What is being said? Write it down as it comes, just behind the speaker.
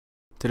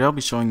Today I'll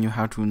be showing you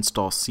how to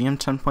install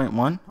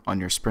CM10.1 on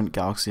your Sprint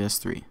Galaxy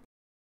S3.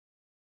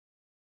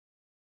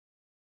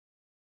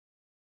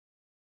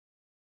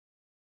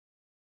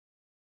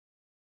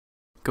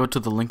 Go to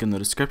the link in the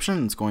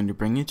description. It's going to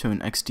bring you to an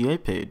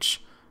XDA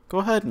page. Go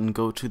ahead and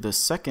go to the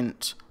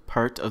second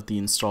part of the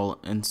install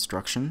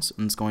instructions,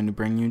 and it's going to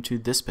bring you to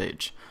this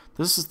page.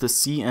 This is the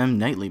CM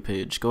Nightly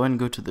page. Go ahead and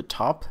go to the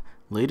top,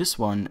 latest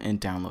one,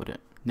 and download it.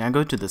 Now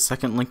go to the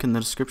second link in the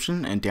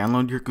description and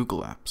download your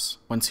Google Apps.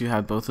 Once you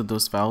have both of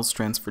those files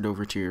transferred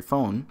over to your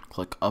phone,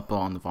 click up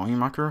on the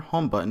volume rocker,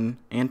 home button,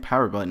 and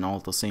power button all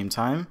at the same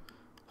time.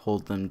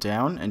 Hold them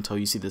down until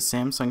you see the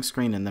Samsung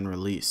screen and then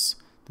release.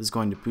 This is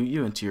going to boot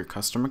you into your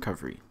custom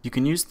recovery. You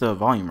can use the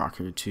volume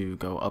rocker to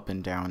go up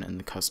and down in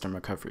the custom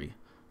recovery.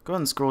 Go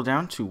ahead and scroll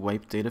down to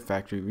Wipe Data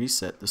Factory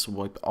Reset. This will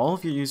wipe all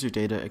of your user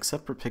data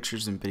except for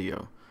pictures and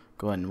video.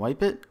 Go ahead and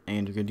wipe it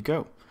and you're good to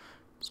go.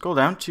 Scroll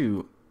down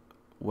to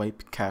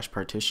Wipe Cache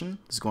Partition.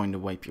 This is going to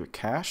wipe your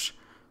cache.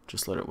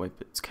 Just let it wipe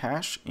its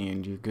cache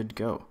and you're good to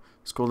go.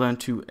 Scroll down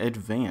to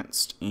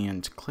Advanced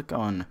and click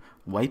on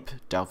Wipe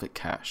Dalvik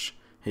Cache.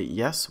 Hit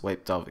Yes,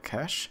 Wipe Dalvik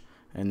Cache,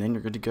 and then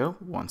you're good to go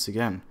once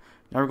again.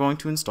 Now we're going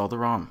to install the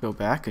ROM. Go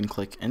back and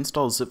click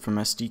Install Zip from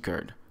SD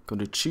card. Go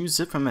to Choose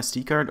Zip from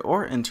SD card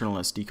or Internal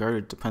SD card,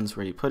 it depends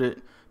where you put it.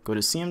 Go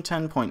to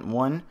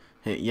CM10.1,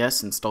 hit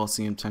Yes, Install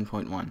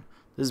CM10.1.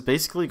 This is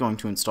basically going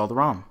to install the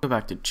ROM. Go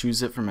back to Choose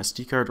Zip from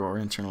SD card or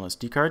Internal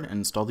SD card and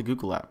install the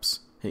Google Apps.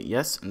 Hit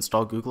Yes,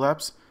 Install Google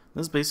Apps.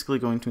 This is basically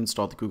going to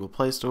install the Google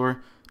Play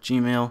Store,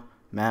 Gmail,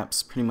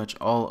 Maps, pretty much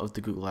all of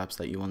the Google Apps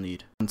that you will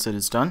need. Once it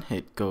is done,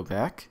 hit Go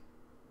Back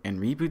and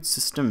Reboot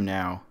System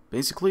Now.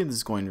 Basically, this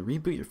is going to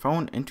reboot your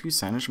phone into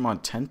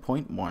CyanogenMod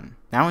 10.1.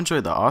 Now enjoy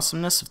the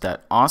awesomeness of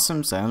that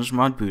awesome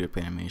CyanogenMod boot up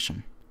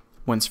animation.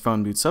 Once your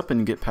phone boots up and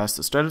you get past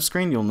the startup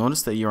screen, you'll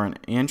notice that you're on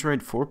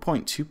Android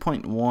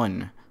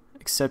 4.2.1.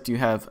 Except you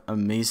have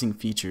amazing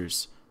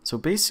features. So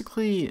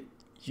basically,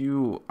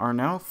 you are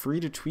now free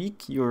to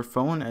tweak your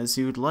phone as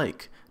you would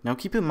like. Now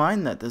keep in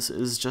mind that this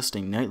is just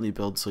a nightly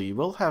build, so you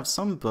will have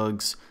some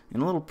bugs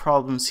and little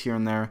problems here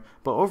and there,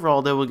 but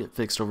overall they will get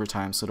fixed over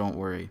time, so don't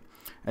worry.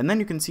 And then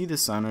you can see the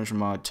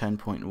CyanogenMod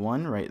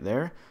 10.1 right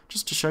there,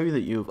 just to show you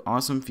that you have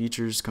awesome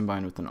features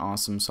combined with an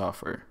awesome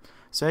software.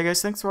 So hey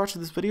guys, thanks for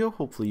watching this video,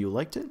 hopefully you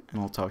liked it, and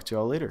I'll talk to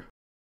y'all later.